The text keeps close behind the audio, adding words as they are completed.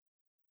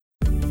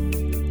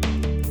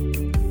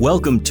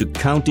Welcome to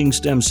Counting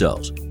Stem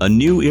Cells, a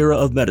new era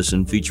of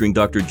medicine featuring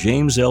Dr.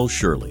 James L.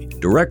 Shirley,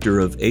 Director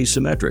of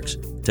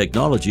Asymmetrics,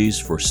 Technologies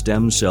for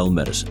Stem Cell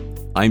Medicine.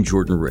 I'm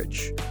Jordan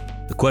Rich.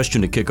 The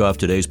question to kick off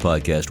today's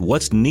podcast,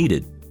 what's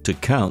needed to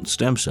count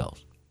stem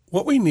cells?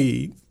 What we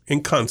need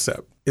in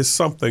concept is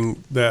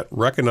something that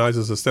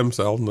recognizes a stem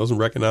cell and doesn't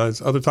recognize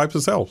other types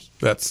of cells.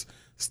 That's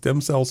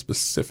stem cell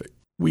specific.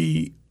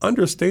 We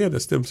understand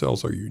that stem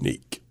cells are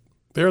unique.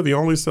 They're the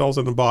only cells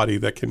in the body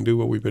that can do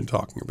what we've been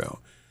talking about.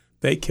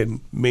 They can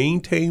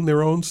maintain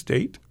their own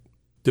state,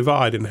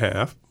 divide in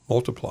half,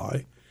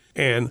 multiply,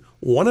 and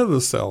one of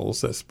the cells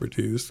that's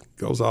produced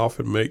goes off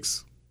and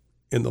makes,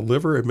 in the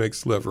liver, it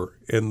makes liver.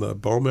 In the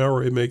bone marrow,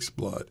 it makes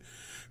blood,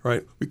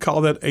 right? We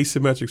call that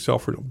asymmetric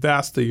self-renewal.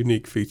 That's the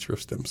unique feature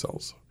of stem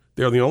cells.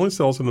 They're the only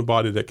cells in the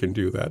body that can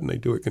do that, and they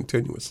do it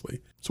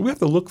continuously. So we have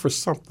to look for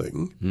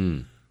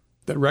something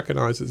that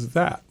recognizes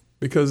that,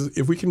 because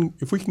if we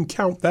can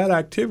count that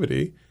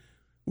activity,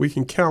 we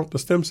can count the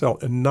stem cell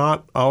and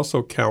not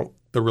also count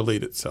the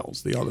related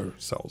cells, the other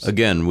cells.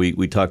 Again,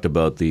 we talked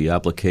about the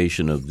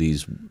application of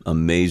these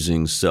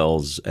amazing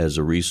cells as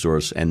a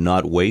resource and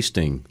not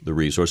wasting the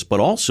resource, but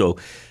also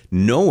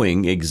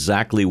knowing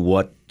exactly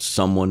what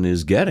someone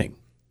is getting.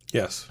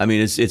 Yes. I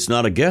mean, it's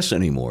not a guess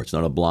anymore. It's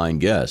not a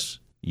blind guess.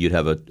 You'd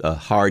have a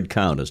hard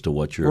count as to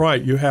what you're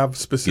right. You have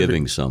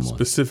giving someone.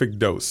 Specific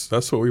dose.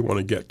 That's what we want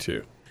to get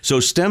to. So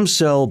stem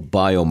cell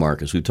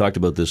biomarkers, we've talked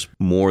about this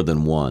more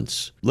than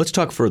once. Let's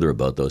talk further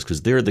about those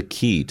because they're the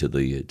key to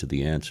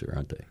the answer,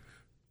 aren't they?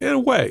 In a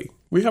way,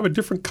 we have a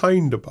different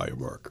kind of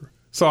biomarker.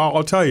 So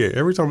I'll tell you,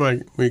 every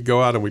time we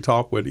go out and we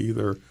talk with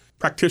either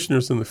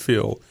practitioners in the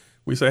field,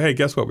 we say, hey,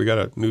 guess what? We got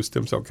a new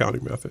stem cell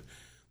counting method.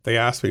 They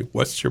ask me,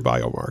 what's your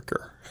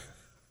biomarker?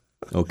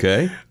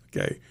 Okay.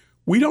 Okay.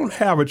 We don't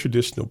have a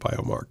traditional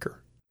biomarker.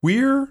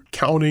 We're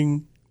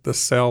counting the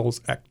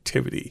cell's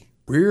activity.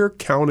 We're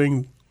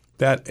counting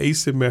that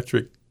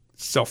asymmetric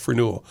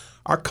self-renewal.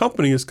 Our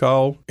company is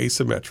called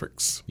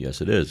Asymmetrics. Yes,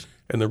 it is.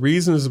 And the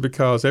reason is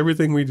because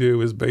everything we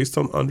do is based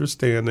on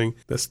understanding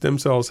that stem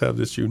cells have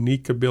this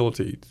unique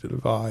ability to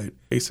divide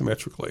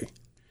asymmetrically.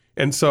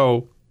 And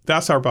so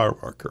that's our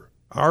biomarker.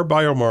 Our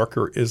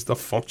biomarker is the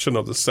function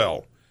of the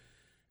cell.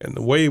 And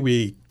the way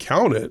we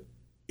count it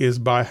is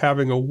by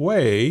having a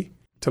way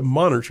to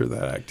monitor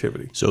that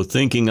activity. So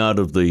thinking out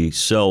of the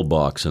cell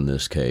box in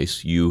this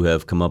case, you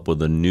have come up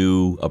with a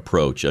new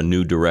approach, a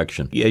new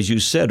direction. As you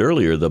said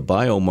earlier, the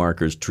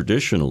biomarkers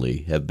traditionally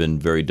have been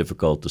very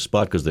difficult to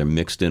spot because they're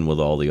mixed in with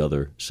all the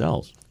other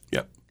cells.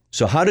 Yeah.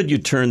 So how did you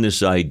turn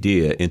this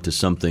idea into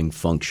something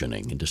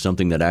functioning, into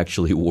something that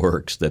actually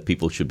works, that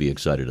people should be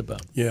excited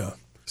about? Yeah.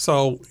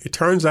 So it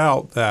turns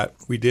out that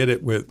we did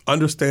it with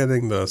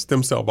understanding the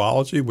stem cell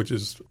biology, which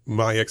is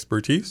my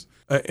expertise,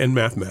 and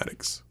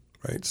mathematics.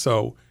 Right.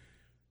 So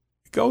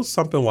it goes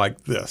something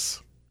like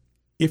this.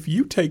 If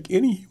you take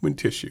any human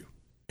tissue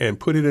and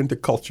put it into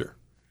culture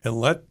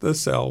and let the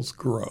cells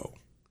grow,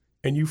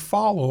 and you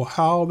follow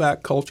how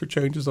that culture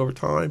changes over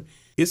time,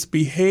 its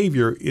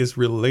behavior is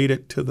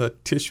related to the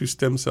tissue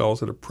stem cells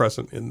that are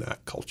present in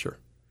that culture.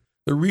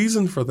 The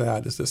reason for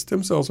that is that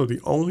stem cells are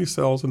the only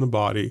cells in the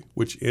body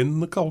which in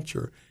the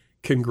culture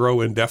can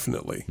grow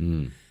indefinitely.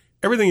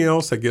 Everything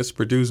else that gets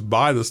produced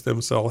by the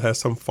stem cell has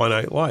some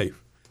finite life.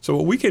 So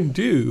what we can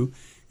do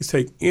is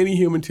take any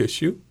human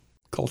tissue,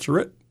 culture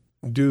it,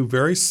 do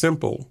very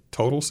simple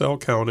total cell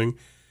counting,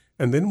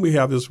 and then we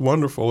have this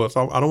wonderful,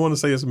 I don't want to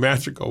say it's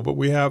magical, but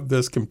we have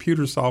this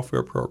computer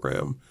software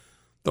program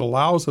that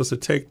allows us to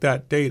take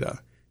that data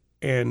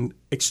and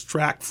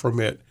extract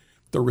from it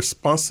the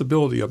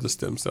responsibility of the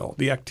stem cell,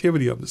 the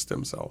activity of the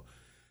stem cell.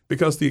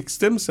 Because the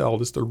stem cell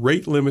is the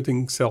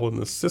rate-limiting cell in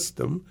the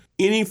system.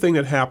 Anything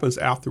that happens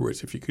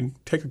afterwards, if you can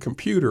take a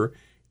computer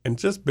and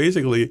just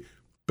basically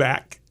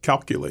back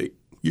calculate,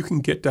 you can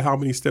get to how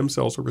many stem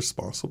cells are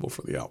responsible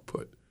for the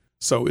output.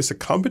 So it's a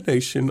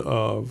combination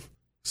of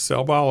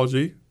cell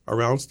biology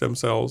around stem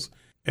cells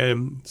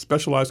and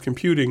specialized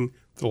computing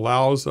that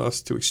allows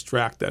us to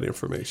extract that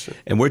information.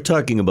 And we're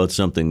talking about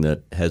something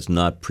that has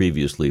not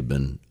previously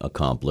been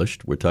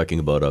accomplished. We're talking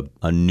about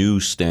a new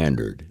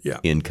standard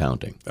in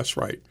counting. That's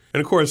right. And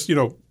of course,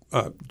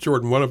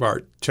 Jordan, one of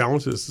our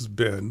challenges has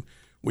been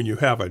when you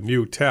have a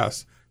new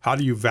test, how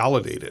do you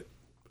validate it?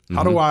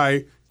 How do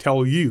I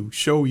tell you,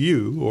 show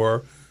you,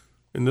 or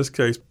in this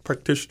case,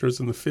 practitioners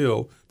in the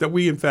field, that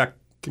we in fact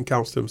can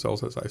count stem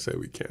cells as I say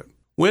we can,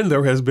 when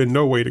there has been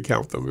no way to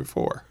count them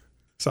before?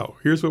 So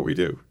here's what we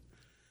do.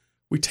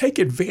 We take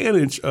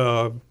advantage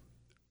of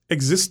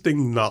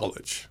existing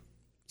knowledge.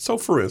 So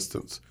for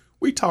instance,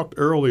 we talked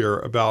earlier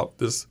about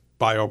this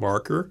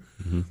biomarker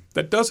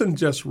that doesn't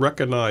just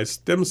recognize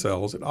stem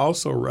cells, it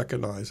also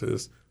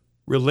recognizes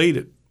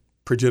related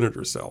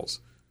progenitor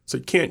cells. So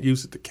you can't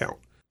use it to count.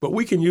 But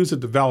we can use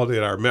it to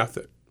validate our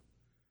method.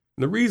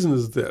 And the reason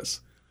is this.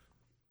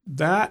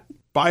 That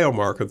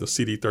biomarker, the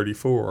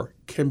CD34,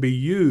 can be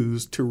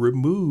used to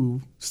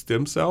remove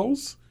stem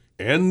cells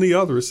and the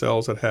other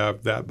cells that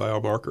have that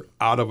biomarker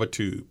out of a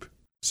tube.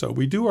 So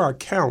we do our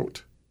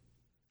count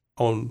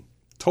on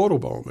total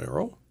bone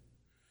marrow,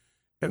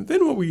 And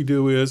then what we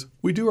do is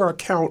we do our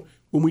count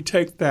when we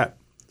take that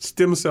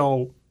stem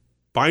cell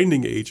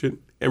binding agent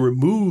and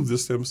remove the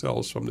stem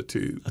cells from the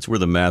tube. That's where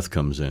the math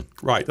comes in.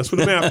 Right. That's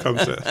where the math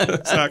comes in.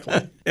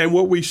 Exactly. And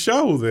what we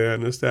show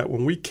then is that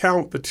when we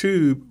count the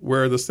tube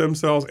where the stem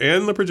cells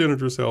and the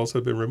progenitor cells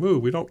have been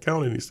removed, we don't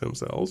count any stem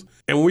cells.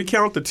 And when we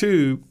count the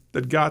tube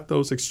that got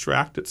those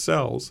extracted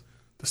cells,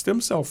 the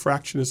stem cell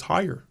fraction is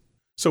higher.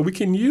 So we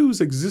can use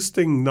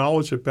existing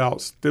knowledge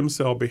about stem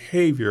cell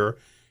behavior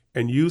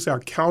and use our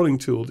counting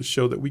tool to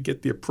show that we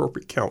get the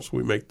appropriate counts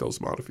when we make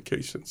those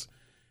modifications.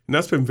 And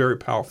that's been very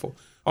powerful.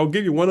 I'll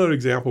give you one other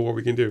example of what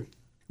we can do.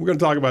 We're going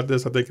to talk about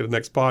this, I think, in the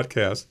next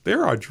podcast.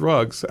 There are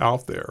drugs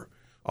out there,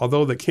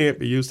 although they can't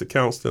be used to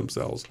count stem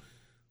cells,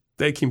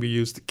 they can be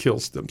used to kill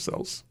stem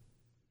cells.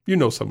 You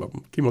know some of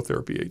them,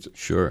 chemotherapy agents.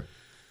 Sure.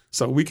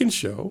 So we can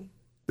show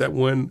that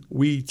when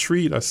we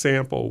treat a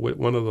sample with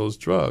one of those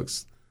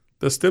drugs,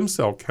 the stem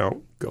cell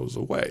count goes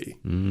away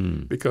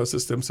because the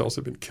stem cells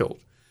have been killed.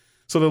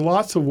 So there are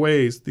lots of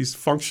ways, these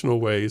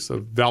functional ways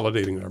of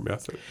validating our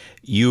method.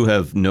 You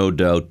have no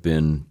doubt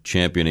been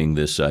championing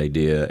this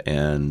idea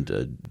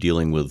and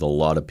dealing with a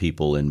lot of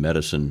people in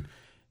medicine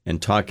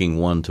and talking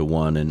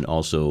one-to-one, and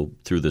also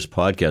through this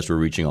podcast, we're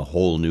reaching a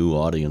whole new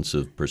audience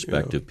of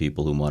prospective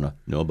people who want to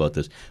know about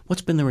this.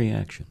 What's been the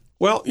reaction?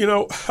 Well,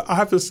 I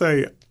have to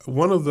say,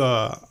 one of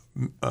the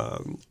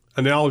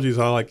analogies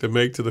I like to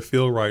make to the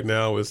field right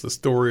now is the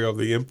story of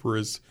the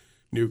emperor's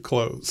new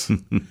clothes.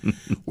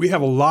 We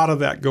have a lot of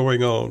that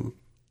going on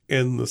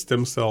in the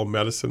stem cell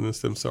medicine and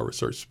stem cell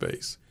research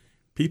space.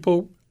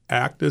 People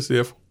act as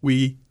if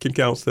we can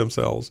count stem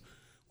cells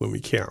when we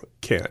can't.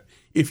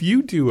 If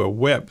you do a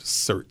web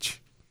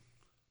search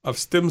of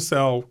stem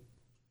cell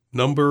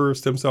number,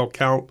 stem cell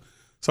count,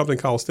 something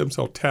called stem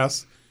cell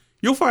tests,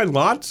 you'll find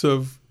lots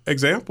of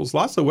examples,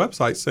 lots of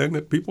websites saying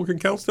that people can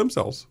count stem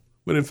cells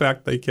when in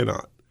fact they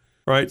cannot,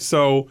 right?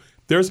 So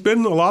there's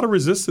been a lot of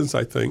resistance,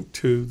 I think,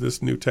 to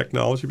this new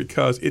technology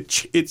because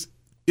it's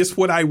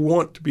what I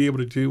want to be able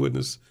to do in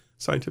this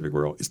scientific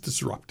world. It's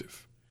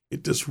disruptive.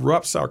 It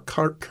disrupts our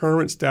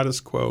current status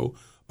quo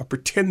of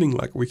pretending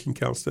like we can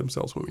count stem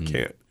cells when we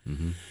can't.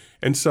 Mm-hmm.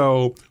 And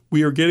so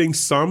we are getting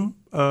some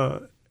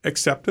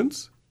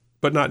acceptance,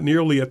 but not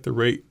nearly at the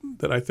rate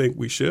that I think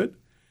we should.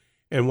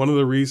 And one of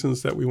the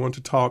reasons that we want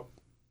to talk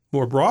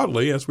more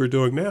broadly, as we're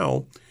doing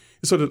now,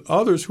 so that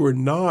others who are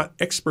not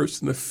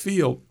experts in the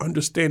field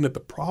understand that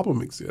the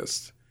problem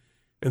exists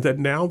and that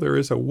now there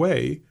is a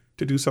way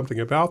to do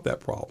something about that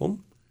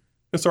problem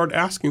and start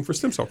asking for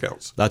stem cell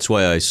counts. That's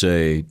why I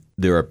say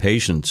there are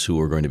patients who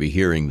are going to be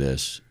hearing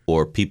this,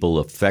 or people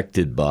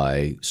affected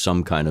by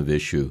some kind of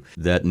issue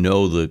that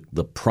know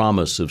the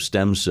promise of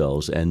stem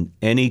cells. And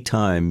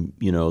anytime,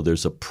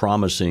 there's a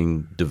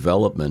promising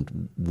development,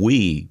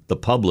 we, the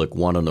public,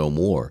 want to know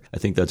more. I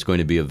think that's going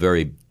to be a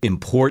very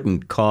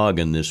important cog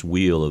in this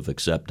wheel of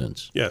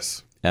acceptance.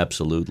 Yes.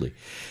 Absolutely.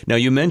 Now,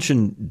 you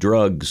mentioned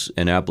drugs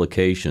and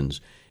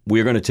applications.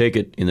 We're going to take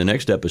it in the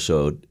next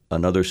episode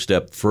another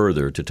step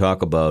further to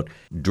talk about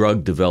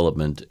drug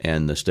development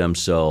and the stem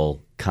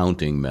cell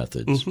counting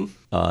methods.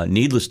 Mm-hmm.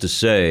 Needless to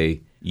say,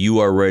 you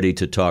are ready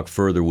to talk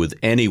further with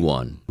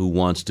anyone who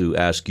wants to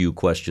ask you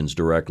questions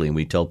directly, and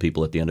we tell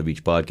people at the end of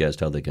each podcast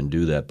how they can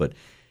do that, but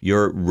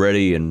you're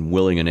ready and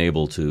willing and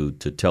able to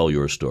tell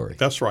your story.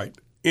 That's right.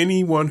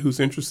 Anyone who's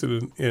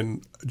interested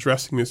in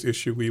addressing this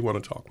issue, we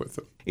want to talk with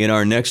them. In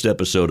our next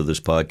episode of this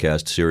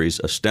podcast series,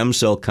 a stem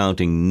cell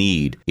counting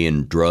need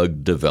in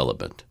drug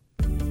development.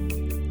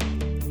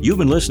 You've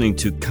been listening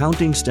to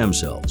Counting Stem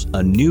Cells,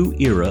 A New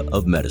Era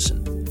of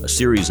Medicine, a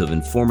series of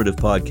informative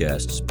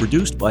podcasts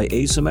produced by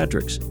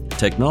Asymmetrics,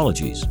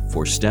 technologies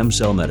for stem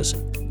cell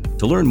medicine.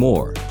 To learn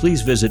more,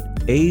 please visit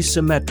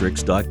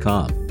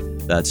asymmetrics.com.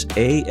 That's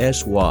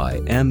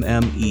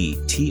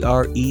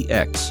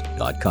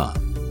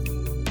ASYMMETREX.com.